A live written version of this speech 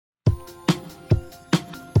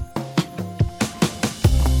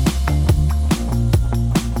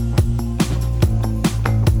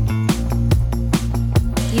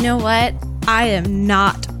know what? I am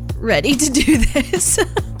not ready to do this.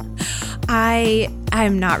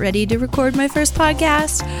 I'm not ready to record my first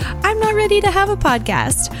podcast. I'm not ready to have a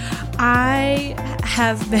podcast. I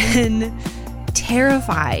have been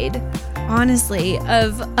terrified, honestly,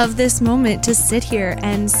 of this moment to sit here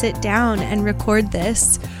and sit down and record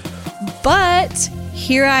this. But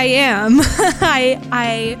here I am.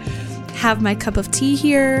 I have my cup of tea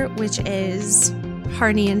here, which is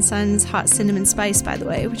Harney & Sons Hot Cinnamon Spice, by the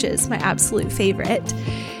way, which is my absolute favorite.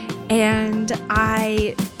 And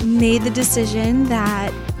I made the decision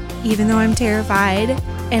that even though I'm terrified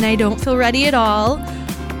and I don't feel ready at all,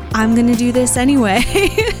 I'm going to do this anyway.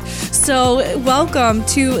 So welcome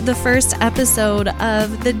to the first episode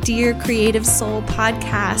of the Dear Creative Soul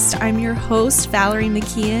podcast. I'm your host, Valerie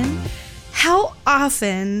McKeon. How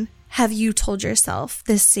often have you told yourself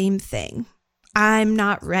this same thing? I'm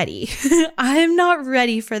not ready. I'm not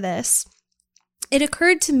ready for this. It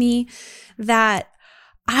occurred to me that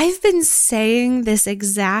I've been saying this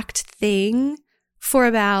exact thing for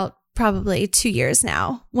about probably 2 years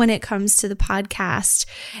now when it comes to the podcast.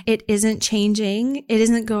 It isn't changing. It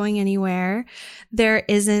isn't going anywhere. There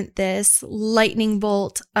isn't this lightning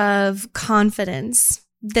bolt of confidence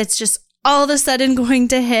that's just all of a sudden going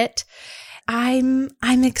to hit. I'm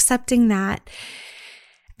accepting that.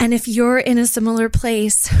 And if you're in a similar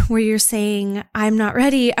place where you're saying, I'm not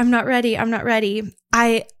ready, I'm not ready, I'm not ready,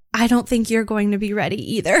 I don't think you're going to be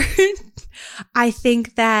ready either. I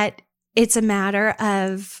think that it's a matter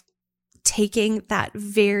of taking that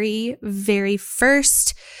very, very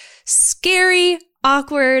first scary,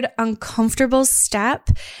 awkward, uncomfortable step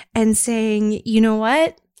and saying, you know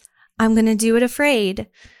what? I'm going to do it afraid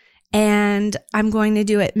and I'm going to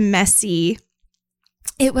do it messy.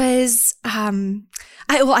 It was,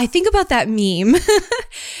 I think about that meme.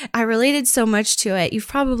 I related so much to it. You've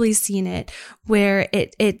probably seen it where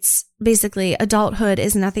it's basically adulthood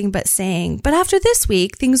is nothing but saying, but after this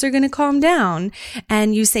week, things are going to calm down.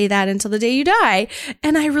 And you say that until the day you die.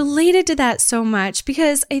 And I related to that so much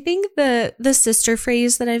because I think the sister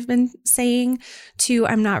phrase that I've been saying to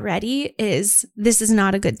I'm not ready is this is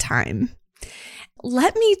not a good time.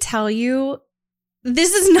 Let me tell you,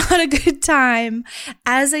 this is not a good time.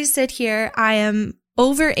 As I sit here, I am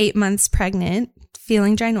over 8 months pregnant,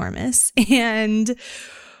 feeling ginormous and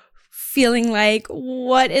feeling like,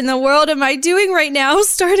 what in the world am I doing right now?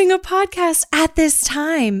 Starting a podcast at this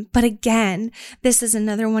time. But again, this is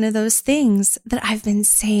another one of those things that I've been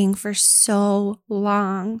saying for so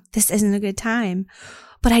long. This isn't a good time,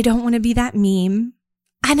 but I don't want to be that meme.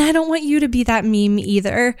 And I don't want you to be that meme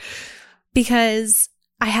either, because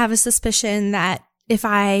I have a suspicion that if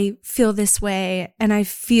I feel this way and I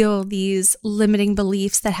feel these limiting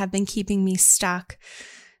beliefs that have been keeping me stuck,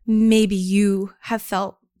 maybe you have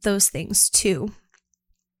felt those things too.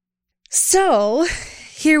 So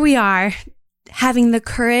here we are, having the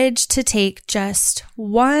courage to take just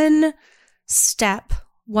one step,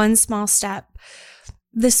 one small step.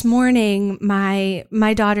 This morning, my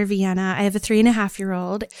daughter Vienna, I have a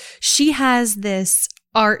 3.5-year-old, she has this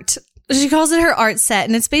art. She calls it her art set,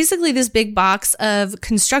 and it's basically this big box of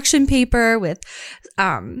construction paper with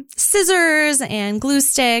scissors and glue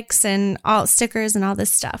sticks and all stickers and all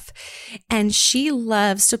this stuff. And she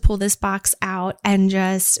loves to pull this box out and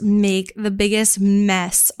just make the biggest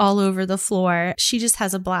mess all over the floor. She just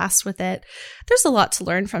has a blast with it. There's a lot to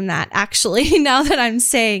learn from that, actually, now that I'm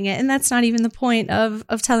saying it. And that's not even the point of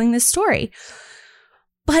telling this story.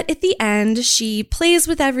 But at the end, she plays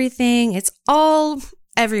with everything. It's all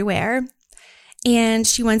everywhere. And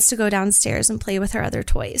she wants to go downstairs and play with her other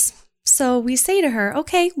toys. So we say to her,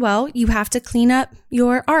 okay, well, you have to clean up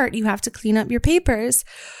your art. You have to clean up your papers.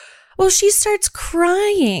 Well, she starts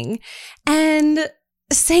crying and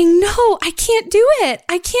saying, no, I can't do it.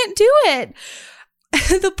 I can't do it.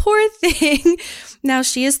 The poor thing. Now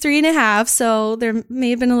she is 3.5, so there may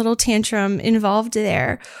have been a little tantrum involved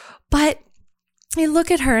there. But I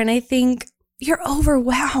look at her and I think, you're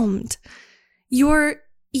overwhelmed.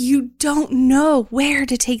 You don't know where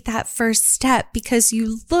to take that first step because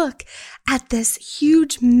you look at this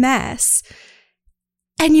huge mess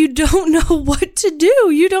and you don't know what to do.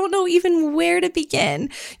 You don't know even where to begin.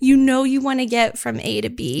 You know you want to get from A to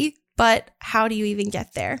B, but how do you even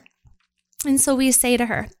get there? And so we say to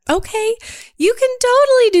her, okay, you can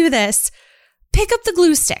totally do this. Pick up the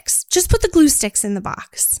glue sticks. Just put the glue sticks in the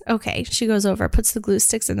box. Okay, she goes over, puts the glue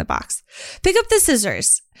sticks in the box. Pick up the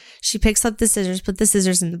scissors. She picks up the scissors, put the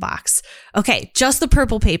scissors in the box. Okay, just the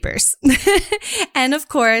purple papers. And of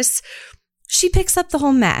course, she picks up the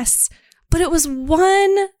whole mess. But it was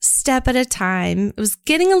one step at a time. It was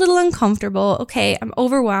getting a little uncomfortable. Okay, I'm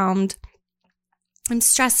overwhelmed. I'm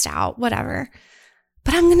stressed out, whatever.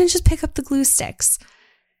 But I'm going to just pick up the glue sticks.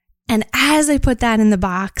 And as I put that in the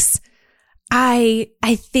box, I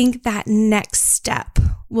think that next step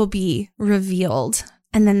will be revealed,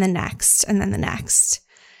 and then the next, and then the next.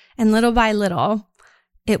 And little by little,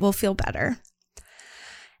 it will feel better.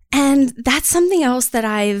 And that's something else that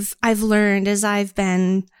I've learned as I've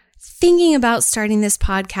been thinking about starting this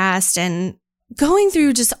podcast and going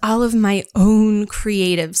through just all of my own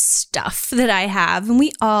creative stuff that I have. And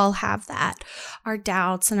we all have that, our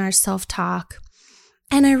doubts and our self-talk.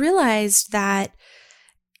 And I realized that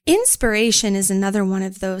inspiration is another one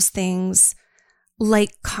of those things,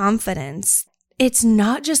 like confidence. It's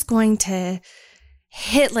not just going to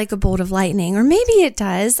hit like a bolt of lightning, or maybe it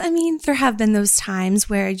does. I mean, there have been those times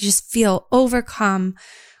where I just feel overcome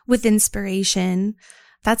with inspiration.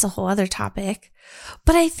 That's a whole other topic.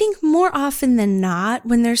 But I think more often than not,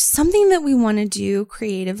 when there's something that we want to do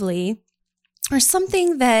creatively, or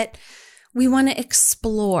something that we want to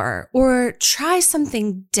explore or try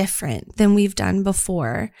something different than we've done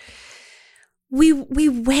before, we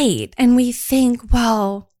wait and we think,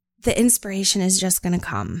 well, the inspiration is just going to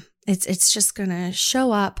come. It's just going to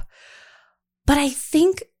show up. But I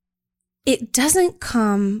think it doesn't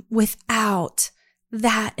come without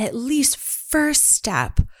that at least first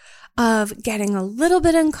step of getting a little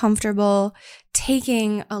bit uncomfortable,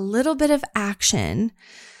 taking a little bit of action,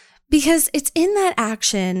 because it's in that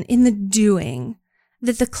action, in the doing,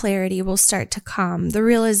 that the clarity will start to come, the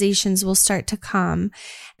realizations will start to come.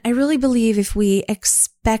 I really believe if we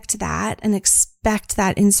expect that and expect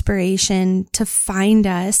that inspiration to find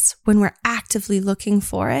us when we're actively looking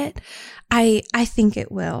for it, I think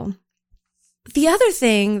it will. The other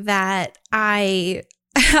thing that I'm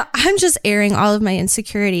just airing all of my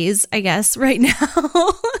insecurities, I guess, right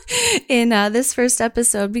now in this first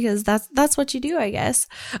episode, because that's what you do, I guess,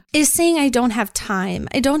 is saying I don't have time.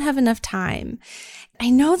 I don't have enough time. I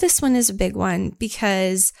know this one is a big one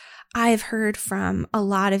because I've heard from a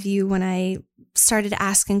lot of you when I started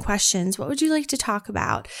asking questions, what would you like to talk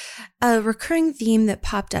about? A recurring theme that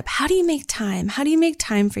popped up. How do you make time? How do you make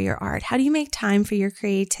time for your art? How do you make time for your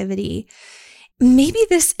creativity? Maybe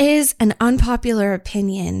this is an unpopular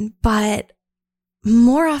opinion, but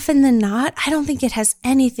more often than not, I don't think it has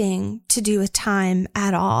anything to do with time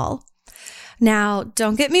at all. Now,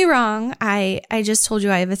 don't get me wrong. I just told you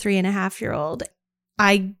I have a 3.5-year-old.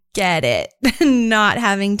 I get it, not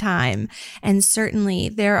having time. And certainly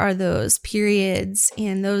there are those periods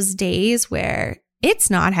and those days where it's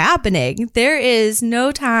not happening. There is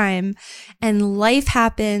no time and life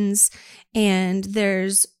happens, and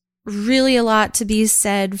there's really a lot to be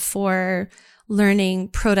said for learning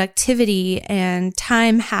productivity and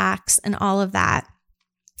time hacks and all of that.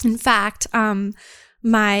 In fact, one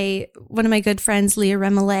of my good friends, Leah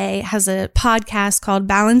Remillet, has a podcast called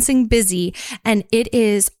Balancing Busy, and it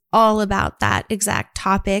is all about that exact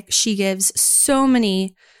topic. She gives so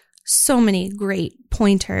many great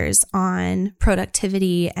pointers on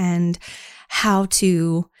productivity and how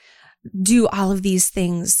to do all of these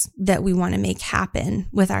things that we want to make happen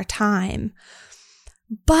with our time.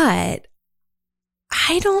 But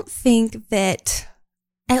I don't think that,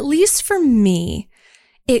 at least for me,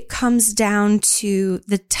 it comes down to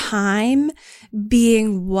the time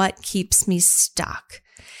being what keeps me stuck.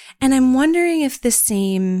 And I'm wondering if the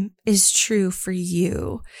same is true for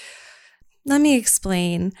you. Let me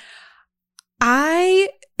explain. I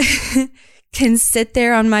can sit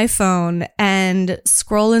there on my phone and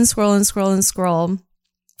scroll and scroll and scroll and scroll.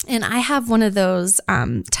 And I have one of those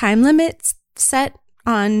time limits set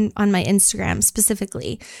on my Instagram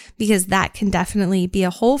specifically, because that can definitely be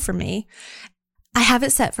a hole for me. I have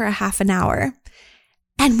it set for a half an hour.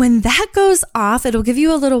 And when that goes off, it'll give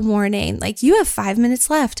you a little warning, like you have 5 minutes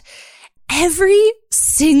left. Every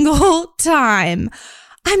single time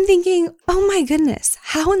I'm thinking, oh my goodness,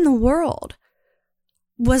 how in the world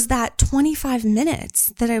was that 25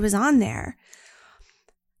 minutes that I was on there?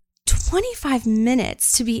 25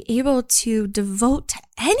 minutes to be able to devote to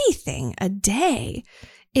anything a day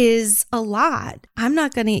is a lot. I'm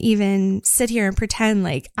not going to even sit here and pretend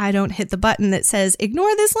like I don't hit the button that says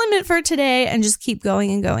ignore this limit for today and just keep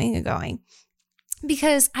going and going and going,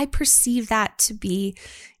 because I perceive that to be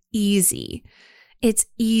easy. It's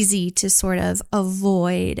easy to sort of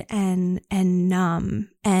avoid and numb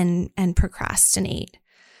and procrastinate.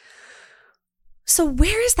 So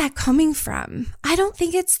where is that coming from? I don't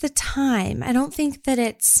think it's the time. I don't think that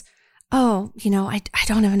it's, I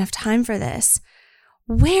don't have enough time for this.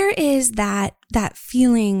 Where is that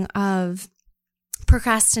feeling of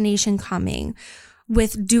procrastination coming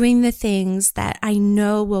with doing the things that I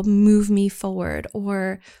know will move me forward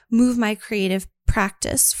or move my creative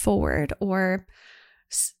practice forward, or,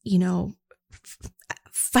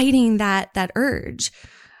 fighting that urge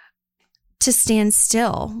to stand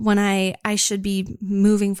still when I should be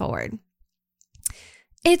moving forward.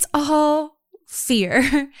 It's all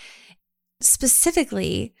fear.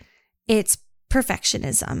 Specifically, it's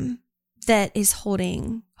perfectionism that is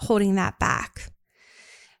holding that back.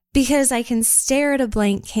 Because I can stare at a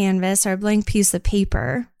blank canvas or a blank piece of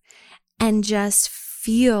paper and just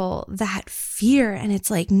feel that fear. And it's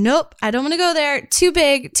like, nope, I don't want to go there. Too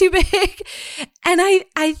big. And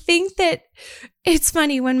I think that it's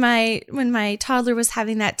funny when my toddler was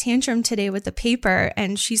having that tantrum today with the paper,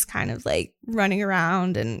 and she's kind of like running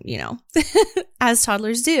around and, as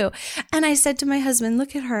toddlers do. And I said to my husband,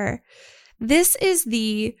 look at her. This is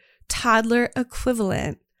the toddler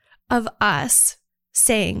equivalent of us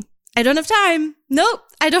saying, I don't have time. Nope,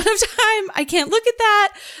 I don't have time. I can't look at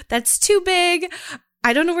that. That's too big.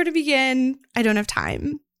 I don't know where to begin. I don't have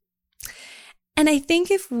time. And I think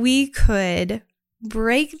if we could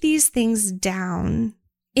break these things down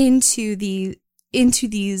into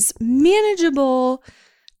these manageable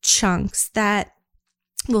chunks that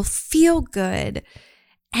will feel good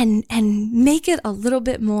and make it a little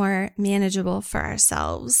bit more manageable for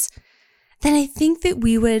ourselves, then I think that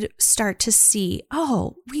we would start to see,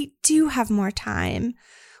 oh, we do have more time.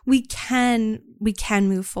 We can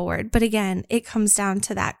move forward. But again, it comes down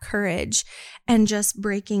to that courage and just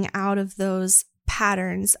breaking out of those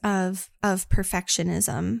patterns of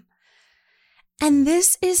perfectionism. And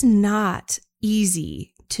this is not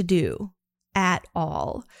easy to do at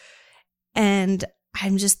all. And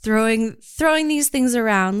I'm just throwing these things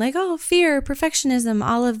around like, oh, fear, perfectionism,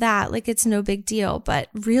 all of that, like it's no big deal. But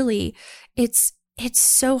really, it's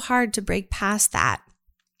so hard to break past that.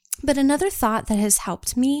 But another thought that has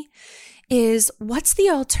helped me is, what's the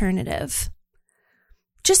alternative?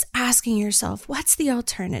 Just asking yourself, what's the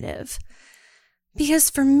alternative? Because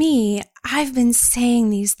for me, I've been saying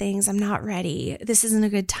these things, I'm not ready, this isn't a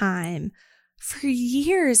good time, for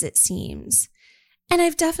years, it seems. And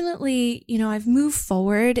I've definitely, I've moved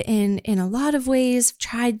forward in a lot of ways,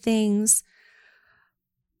 tried things,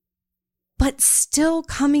 but still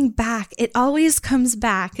coming back. It always comes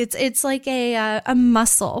back. It's like a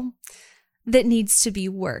muscle that needs to be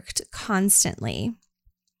worked constantly.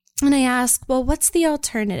 And I ask, well, what's the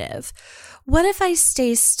alternative? What if I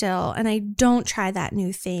stay still and I don't try that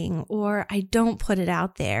new thing, or I don't put it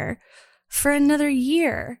out there for another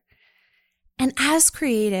year? And as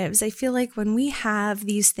creatives, I feel like when we have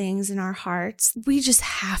these things in our hearts, we just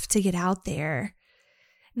have to get out there.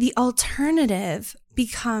 The alternative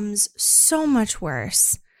becomes so much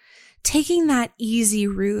worse. Taking that easy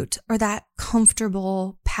route or that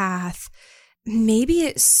comfortable path, maybe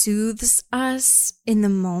it soothes us in the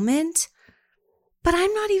moment, but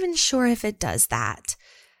I'm not even sure if it does that.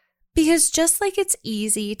 Because just like it's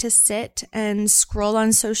easy to sit and scroll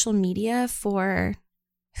on social media for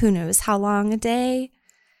who knows how long a day,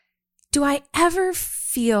 do I ever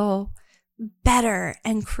feel better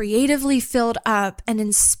and creatively filled up and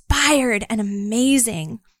inspired and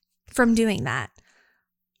amazing from doing that?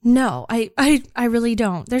 No, I really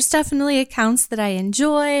don't. There's definitely accounts that I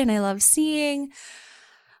enjoy and I love seeing,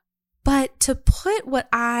 but to put what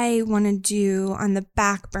I want to do on the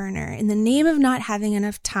back burner in the name of not having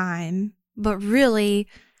enough time, but really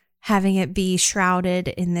having it be shrouded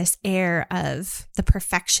in this air of the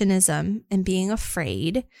perfectionism and being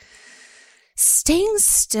afraid, staying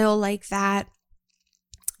still like that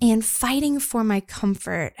and fighting for my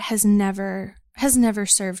comfort has never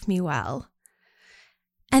served me well.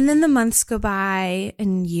 And then the months go by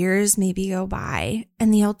and years maybe go by,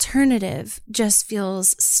 and the alternative just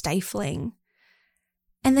feels stifling.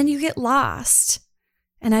 And then you get lost.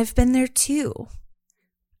 And I've been there too.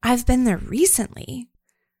 I've been there recently,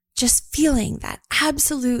 just feeling that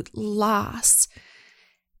absolute loss.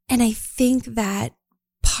 And I think that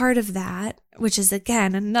part of that, which is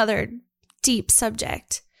again another deep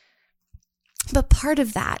subject, but part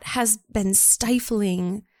of that has been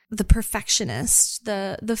stifling the perfectionist,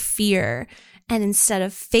 the fear, and instead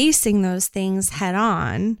of facing those things head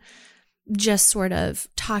on, just sort of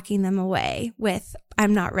talking them away with,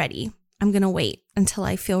 I'm not ready. I'm going to wait until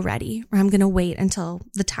I feel ready, or I'm going to wait until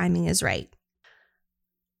the timing is right.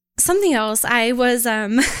 Something else, I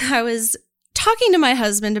was talking to my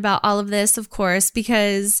husband about all of this, of course,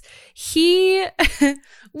 because we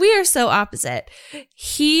are so opposite.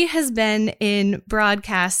 He has been in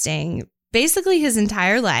broadcasting basically his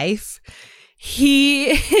entire life.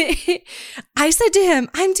 I said to him,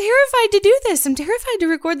 I'm terrified to do this. I'm terrified to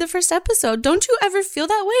record the first episode. Don't you ever feel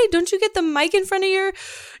that way? Don't you get the mic in front of your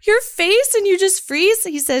face and you just freeze?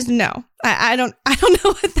 He says, no, I don't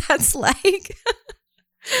know what that's like.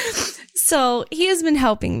 So he has been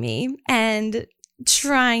helping me and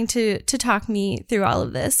trying to talk me through all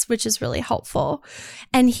of this, which is really helpful.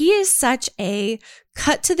 And he is such a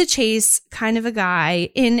cut to the chase kind of a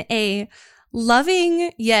guy in a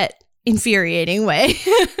loving yet infuriating way.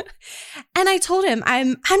 And I told him,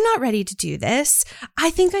 I'm not ready to do this. I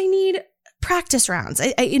think I need practice rounds.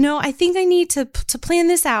 I think I need to plan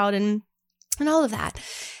this out and all of that.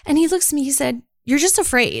 And he looks at me, he said, you're just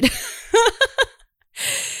afraid,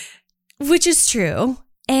 which is true.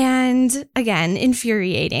 And again,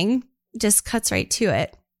 infuriating, just cuts right to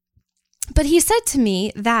it. But he said to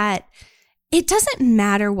me that it doesn't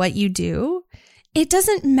matter what you do. It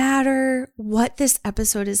doesn't matter what this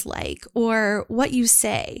episode is like or what you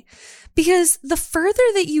say, because the further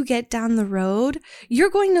that you get down the road, you're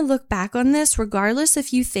going to look back on this, regardless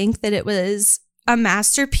if you think that it was a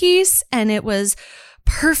masterpiece and it was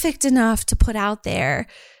perfect enough to put out there.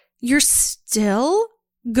 You're still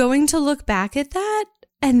going to look back at that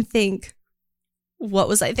and think, what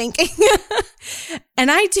was I thinking?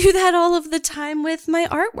 And I do that all of the time with my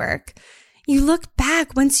artwork. You look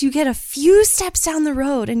back once you get a few steps down the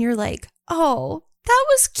road and you're like, oh, that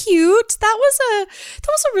was cute. That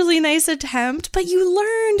was a really nice attempt, but you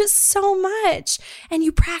learned so much and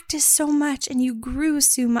you practiced so much and you grew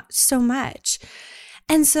so much.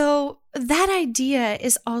 And so that idea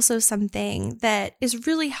is also something that is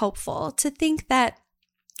really helpful to think that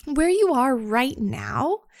where you are right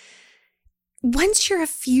now, once you're a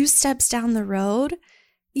few steps down the road,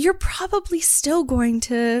 you're probably still going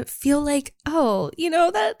to feel like, oh,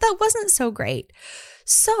 that wasn't so great.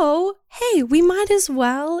 So, hey, we might as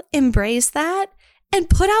well embrace that and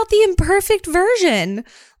put out the imperfect version.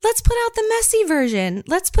 Let's put out the messy version.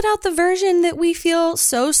 Let's put out the version that we feel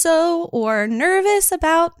so or nervous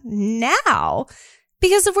about now.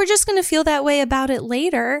 Because if we're just going to feel that way about it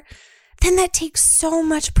later, then that takes so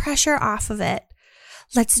much pressure off of it.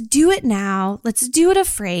 Let's do it now. Let's do it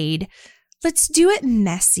afraid. Let's do it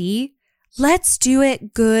messy. Let's do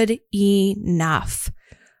it good enough.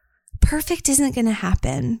 Perfect isn't going to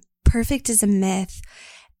happen. Perfect is a myth.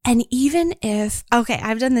 And even if, okay,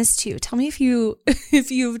 I've done this too. Tell me if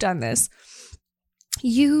you've done this.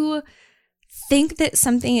 You think that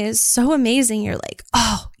something is so amazing. You're like,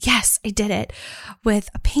 oh, yes, I did it with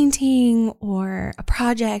a painting or a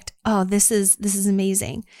project. Oh, this is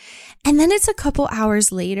amazing. And then it's a couple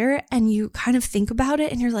hours later and you kind of think about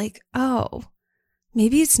it and you're like, oh,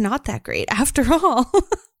 maybe it's not that great after all.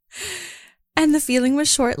 And the feeling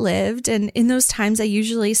was short-lived. And in those times I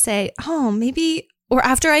usually say, oh, maybe, or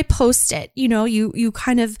after I post it, you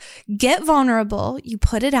kind of get vulnerable, you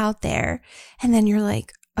put it out there, and then you're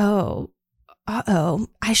like, oh,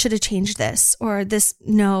 I should have changed this, or this,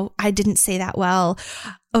 no, I didn't say that well.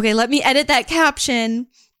 Okay, let me edit that caption.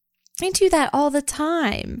 I do that all the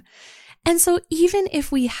time. And so even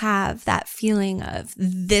if we have that feeling of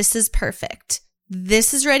this is perfect,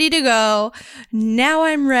 this is ready to go, now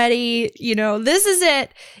I'm ready, this is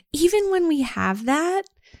it. Even when we have that,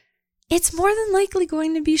 it's more than likely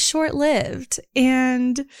going to be short-lived.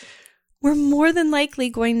 And we're more than likely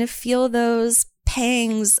going to feel those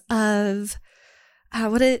pangs of,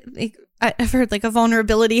 I've heard like a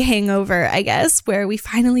vulnerability hangover, I guess, where we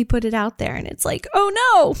finally put it out there and it's like, oh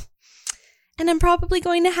no. And I'm probably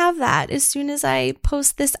going to have that as soon as I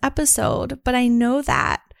post this episode, but I know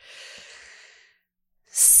that.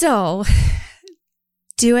 So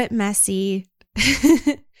do it messy,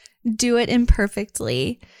 do it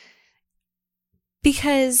imperfectly,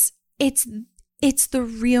 because it's the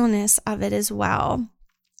realness of it as well.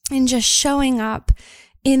 And just showing up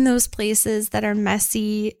in those places that are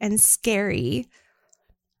messy and scary.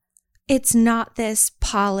 It's not this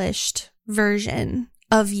polished version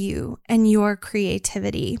of you and your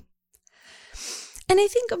creativity. And I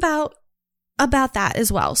think about that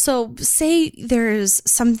as well. So say there's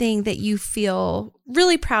something that you feel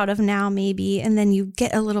really proud of now, maybe, and then you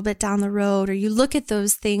get a little bit down the road, or you look at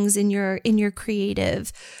those things in your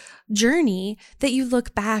creative journey that you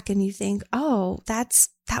look back and you think, oh, that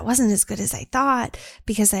wasn't as good as I thought,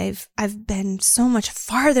 because I've been so much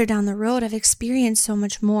farther down the road. I've experienced so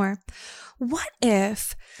much more. What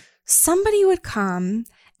if somebody would come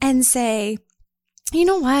and say, you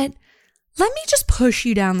know what? Let me just push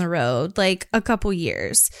you down the road like a couple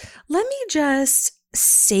years. Let me just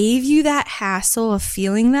save you that hassle of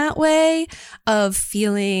feeling that way, of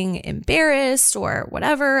feeling embarrassed or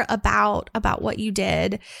whatever about what you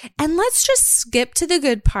did. And let's just skip to the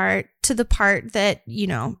good part, to the part that,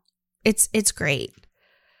 it's great.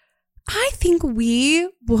 I think we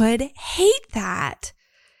would hate that.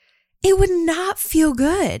 It would not feel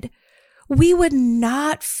good. We would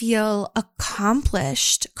not feel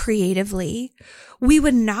accomplished creatively. We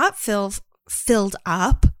would not feel filled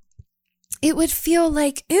up. It would feel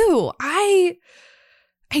like, ew, I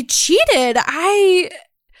cheated.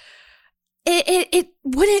 It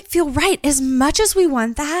wouldn't feel right. As much as we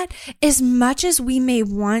want that, as much as we may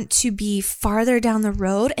want to be farther down the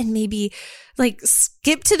road and maybe like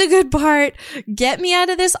skip to the good part, get me out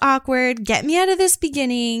of this awkward, get me out of this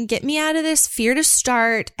beginning, get me out of this fear to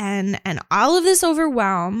start and all of this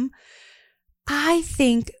overwhelm, I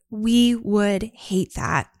think we would hate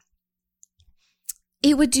that.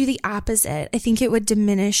 It would do the opposite. I think it would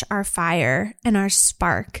diminish our fire and our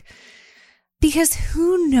spark, because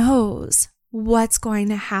who knows what's going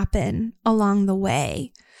to happen along the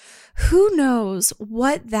way? Who knows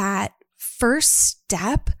what that first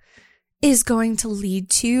step is going to lead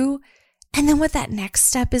to, and then what that next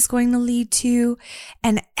step is going to lead to,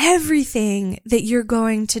 and everything that you're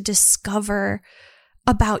going to discover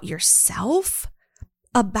about yourself,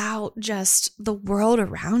 about just the world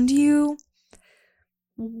around you.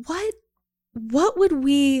 What would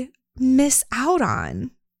we miss out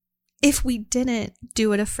on if we didn't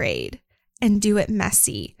do it afraid and do it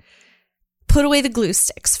messy? Put away the glue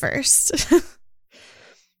sticks first.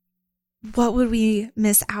 What would we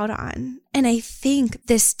miss out on? And I think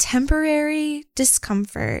this temporary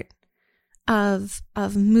discomfort of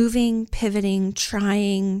moving, pivoting,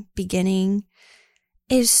 trying, beginning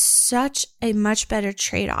is such a much better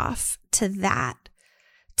trade-off to that,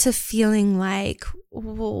 to feeling like,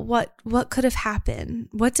 well, what could have happened?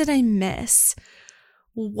 What did I miss?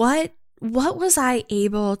 What was I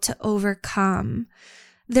able to overcome?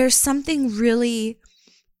 There's something really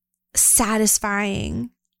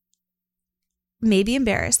satisfying, maybe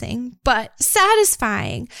embarrassing, but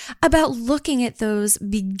satisfying about looking at those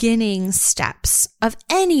beginning steps of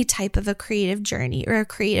any type of a creative journey or a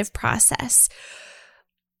creative process.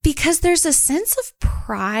 Because there's a sense of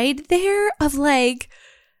pride there of like,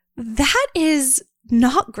 that is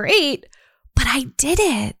not great, but I did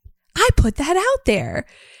it. I put that out there.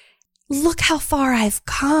 Look how far I've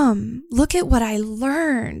come. Look at what I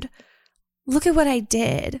learned. Look at what I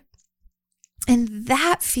did. And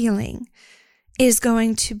that feeling is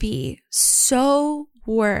going to be so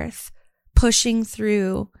worth pushing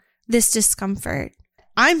through this discomfort.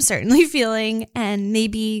 I'm certainly feeling, and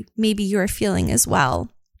maybe you're feeling as well.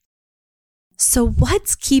 So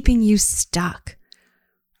what's keeping you stuck?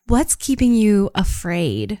 What's keeping you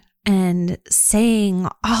afraid and saying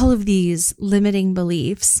all of these limiting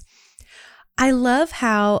beliefs? I love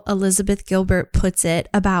how Elizabeth Gilbert puts it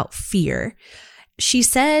about fear. She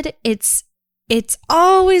said it's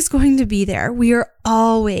always going to be there. We are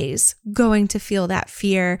always going to feel that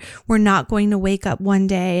fear. We're not going to wake up one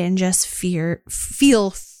day and just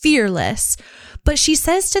feel fearless. But she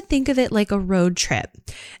says to think of it like a road trip.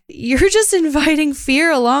 You're just inviting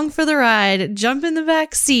fear along for the ride. Jump in the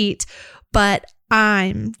back seat, but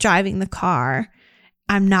I'm driving the car.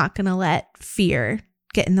 I'm not going to let fear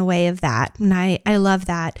get in the way of that. And I love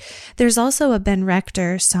that. There's also a Ben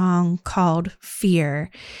Rector song called Fear.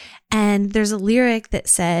 And there's a lyric that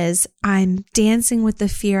says, I'm dancing with the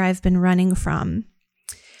fear I've been running from.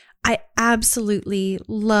 I absolutely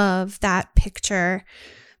love that picture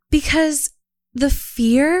because the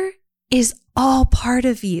fear is all part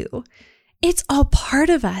of you. It's all part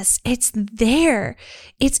of us. It's there.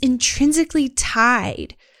 It's intrinsically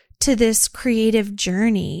tied to this creative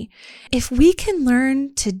journey. If we can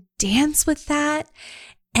learn to dance with that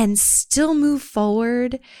and still move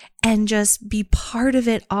forward and just be part of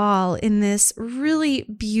it all in this really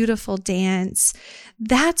beautiful dance,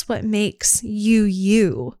 that's what makes you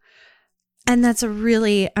you. And that's a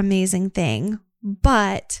really amazing thing.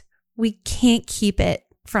 But we can't keep it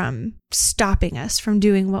from stopping us from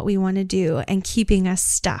doing what we want to do and keeping us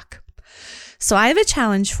stuck. So I have a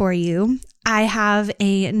challenge for you. I have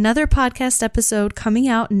another podcast episode coming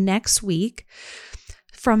out next week.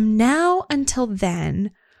 From now until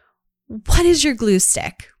then, what is your glue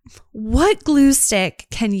stick? What glue stick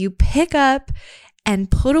can you pick up and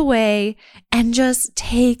put away and just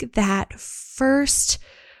take that first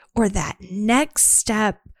or that next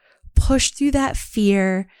step, push through that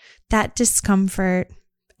fear, that discomfort,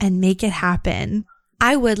 and make it happen?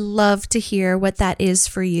 I would love to hear what that is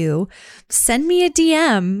for you. Send me a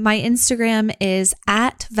DM. My Instagram is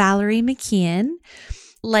 @ValerieMcKeon.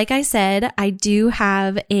 Like I said, I do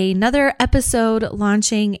have another episode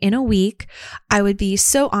launching in a week. I would be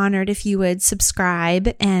so honored if you would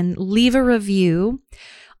subscribe and leave a review.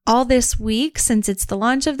 All this week, since it's the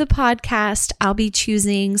launch of the podcast, I'll be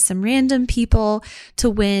choosing some random people to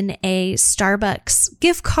win a Starbucks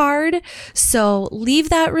gift card. So leave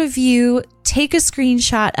that review, take a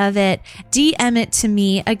screenshot of it, DM it to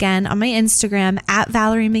me again on my Instagram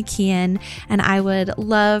 @ValerieMcKeon, and I would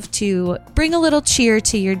love to bring a little cheer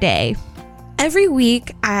to your day. Every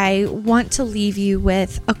week, I want to leave you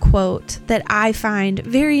with a quote that I find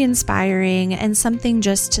very inspiring and something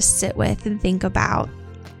just to sit with and think about.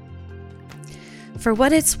 For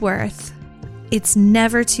what it's worth, it's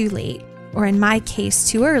never too late, or in my case,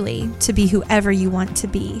 too early, to be whoever you want to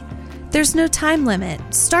be. There's no time limit.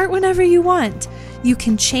 Start whenever you want. You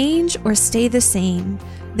can change or stay the same.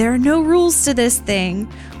 There are no rules to this thing.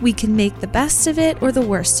 We can make the best of it or the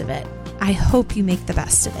worst of it. I hope you make the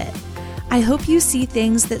best of it. I hope you see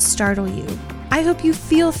things that startle you. I hope you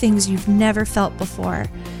feel things you've never felt before.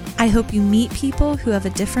 I hope you meet people who have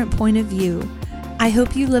a different point of view. I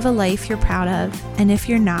hope you live a life you're proud of, and if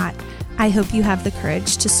you're not, I hope you have the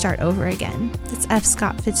courage to start over again. That's F.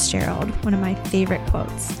 Scott Fitzgerald, one of my favorite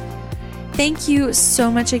quotes. Thank you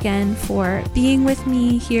so much again for being with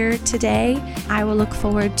me here today. I will look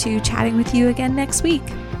forward to chatting with you again next week.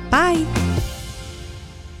 Bye.